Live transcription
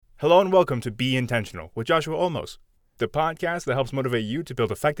Hello and welcome to Be Intentional with Joshua Olmos, the podcast that helps motivate you to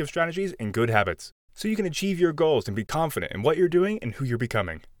build effective strategies and good habits so you can achieve your goals and be confident in what you're doing and who you're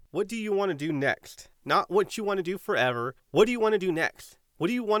becoming. What do you want to do next? Not what you want to do forever. What do you want to do next? What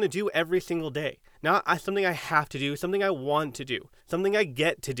do you want to do every single day? Not something I have to do, something I want to do, something I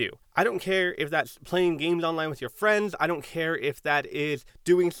get to do. I don't care if that's playing games online with your friends. I don't care if that is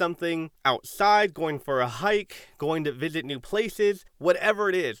doing something outside, going for a hike, going to visit new places, whatever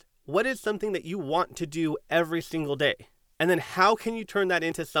it is. What is something that you want to do every single day? And then how can you turn that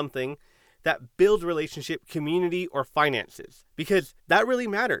into something that builds relationship, community, or finances? Because that really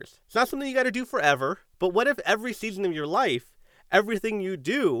matters. It's not something you got to do forever, but what if every season of your life, everything you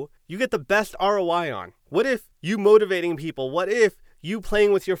do, you get the best ROI on? What if you motivating people? What if you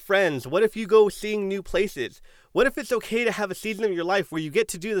playing with your friends? What if you go seeing new places? What if it's okay to have a season of your life where you get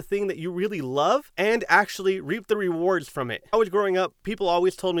to do the thing that you really love and actually reap the rewards from it? I was growing up, people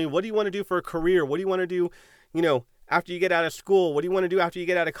always told me, what do you want to do for a career? What do you want to do, after you get out of school? What do you want to do after you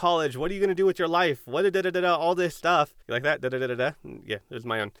get out of college? What are you going to do with your life? What all this stuff. You like that? Yeah, there's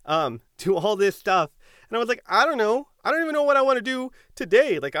my own. Do all this stuff. And I was like, I don't know. I don't even know what I want to do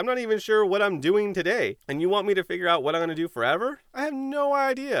today. Like, I'm not even sure what I'm doing today. And you want me to figure out what I'm going to do forever? I have no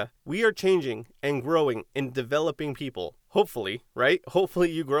idea. We are changing and growing and developing people. Hopefully, right?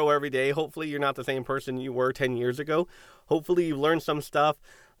 Hopefully you grow every day. Hopefully you're not the same person you were 10 years ago. Hopefully you learned some stuff,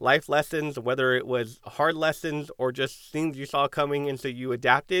 life lessons, whether it was hard lessons or just things you saw coming and so you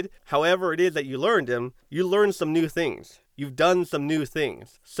adapted. However it is that you learned them, you learned some new things. You've done some new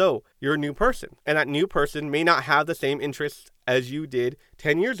things. So you're a new person. And that new person may not have the same interests as you did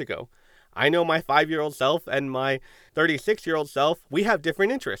 10 years ago. I know my 5-year-old self and my 36-year-old self, we have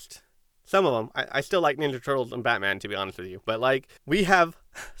different interests. Some of them. I still like Ninja Turtles and Batman, to be honest with you. But we have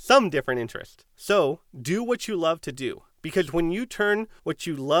some different interests. So do what you love to do. Because when you turn what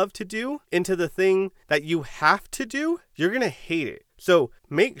you love to do into the thing that you have to do, you're going to hate it. So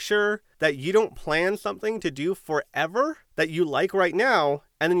make sure that you don't plan something to do forever that you like right now,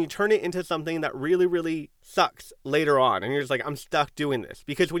 and then you turn it into something that really, really sucks later on. And you're just like, I'm stuck doing this.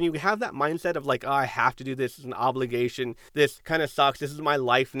 Because when you have that mindset of I have to do this, it's an obligation, this kind of sucks, this is my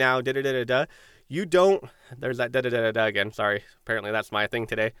life now, you don't, there's that again, sorry, apparently that's my thing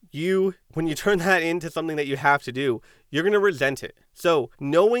today. When you turn that into something that you have to do, you're going to resent it. So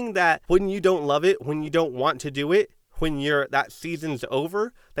knowing that when you don't love it, when you don't want to do it, when that season's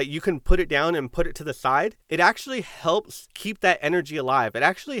over, that you can put it down and put it to the side, it actually helps keep that energy alive. It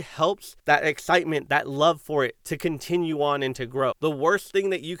actually helps that excitement, that love for it to continue on and to grow. The worst thing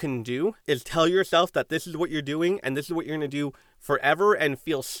that you can do is tell yourself that this is what you're doing and this is what you're going to do forever and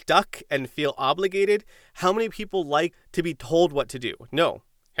feel stuck and feel obligated. How many people like to be told what to do? No.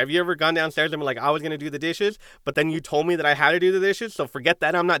 Have you ever gone downstairs and been like, I was going to do the dishes, but then you told me that I had to do the dishes, so forget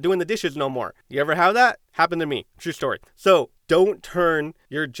that, I'm not doing the dishes no more. You ever have that? Happened to me. True story. So don't turn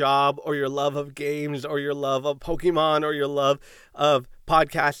your job or your love of games or your love of Pokemon or your love of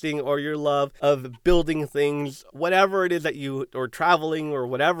podcasting or your love of building things, whatever it is that or traveling or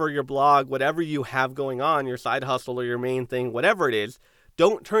whatever, your blog, whatever you have going on, your side hustle or your main thing, whatever it is,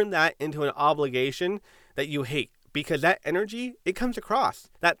 don't turn that into an obligation that you hate. Because that energy, it comes across.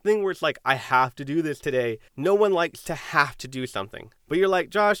 That thing where it's like, I have to do this today. No one likes to have to do something. But you're like,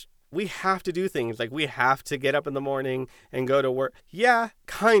 Josh, we have to do things. We have to get up in the morning and go to work. Yeah,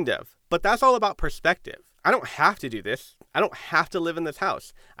 kind of. But that's all about perspective. I don't have to do this. I don't have to live in this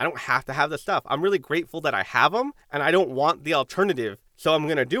house. I don't have to have this stuff. I'm really grateful that I have them, and I don't want the alternative, so I'm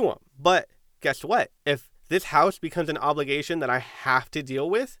going to do them. But guess what? If this house becomes an obligation that I have to deal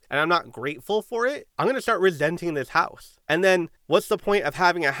with, and I'm not grateful for it, I'm going to start resenting this house. And then what's the point of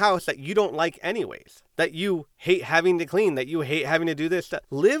having a house that you don't like anyways? That you hate having to clean, that you hate having to do this stuff.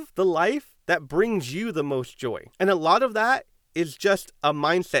 Live the life that brings you the most joy. And a lot of that is just a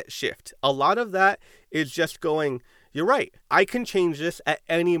mindset shift. A lot of that is just going, you're right, I can change this at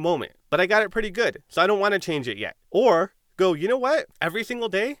any moment, but I got it pretty good, so I don't want to change it yet. Or go, you know what? Every single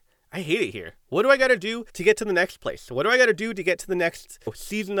day, I hate it here. What do I got to do to get to the next place? What do I got to do to get to the next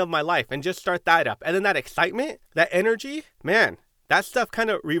season of my life? And just start that up. And then that excitement, that energy, man, that stuff kind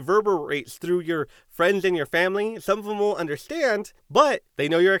of reverberates through your friends and your family. Some of them will understand, but they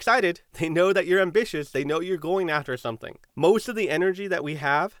know you're excited. They know that you're ambitious. They know you're going after something. Most of the energy that we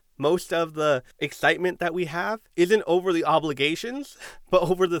have, most of the excitement that we have isn't over the obligations, but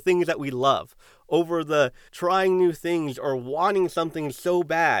over the things that we love, over the trying new things or wanting something so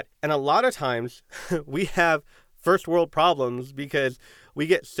bad. And a lot of times we have first world problems because we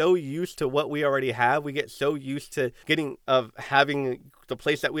get so used to what we already have. We get so used to having the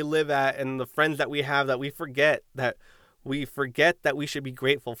place that we live at and the friends that we have that we forget that we forget that we should be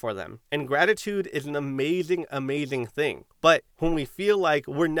grateful for them. And gratitude is an amazing, amazing thing. But when we feel like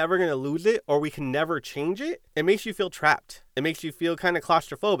we're never going to lose it or we can never change it, it makes you feel trapped. It makes you feel kind of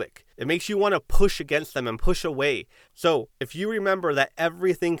claustrophobic. It makes you want to push against them and push away. So if you remember that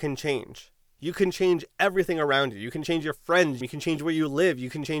everything can change, you can change everything around you. You can change your friends. You can change where you live. You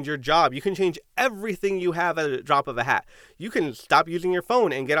can change your job. You can change everything you have at a drop of a hat. You can stop using your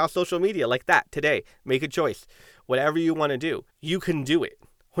phone and get off social media like that today. Make a choice. Whatever you want to do, you can do it.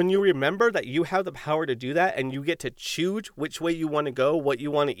 When you remember that you have the power to do that and you get to choose which way you want to go, what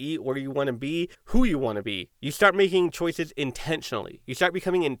you want to eat, where you want to be, who you want to be, you start making choices intentionally. You start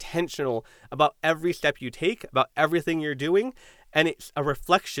becoming intentional about every step you take, about everything you're doing, and it's a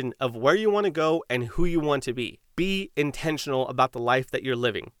reflection of where you want to go and who you want to be. Be intentional about the life that you're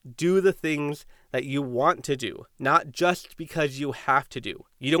living. Do the things that you want to do, not just because you have to do.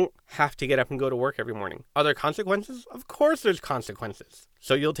 You don't have to get up and go to work every morning. Are there consequences? Of course there's consequences.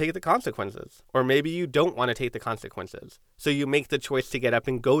 So you'll take the consequences. Or maybe you don't want to take the consequences. So you make the choice to get up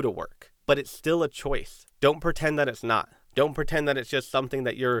and go to work. But it's still a choice. Don't pretend that it's not. Don't pretend that it's just something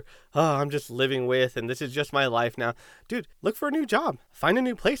that I'm just living with and this is just my life now. Dude, look for a new job. Find a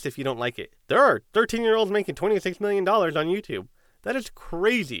new place if you don't like it. There are 13-year-olds making $26 million on YouTube. That is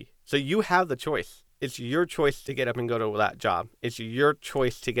crazy. So you have the choice. It's your choice to get up and go to that job. It's your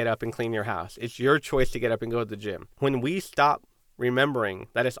choice to get up and clean your house. It's your choice to get up and go to the gym. When we stop remembering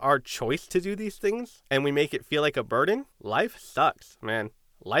that it's our choice to do these things and we make it feel like a burden, life sucks, man.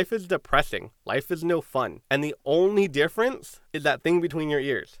 Life is depressing. Life is no fun. And the only difference is that thing between your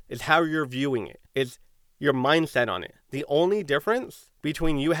ears. It's how you're viewing it. It's your mindset on it. The only difference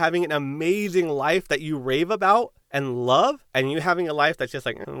between you having an amazing life that you rave about and love and you having a life that's just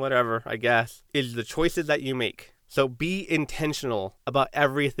like, whatever, I guess, is the choices that you make. So be intentional about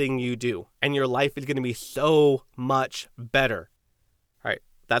everything you do and your life is going to be so much better. All right,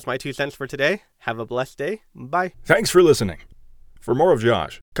 that's my 2 cents for today. Have a blessed day. Bye. Thanks for listening. For more of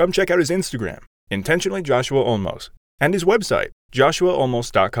Josh, come check out his Instagram, Intentionally Joshua Olmos, and his website,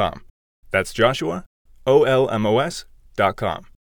 joshuaolmos.com. That's Joshua, OLMOS.com.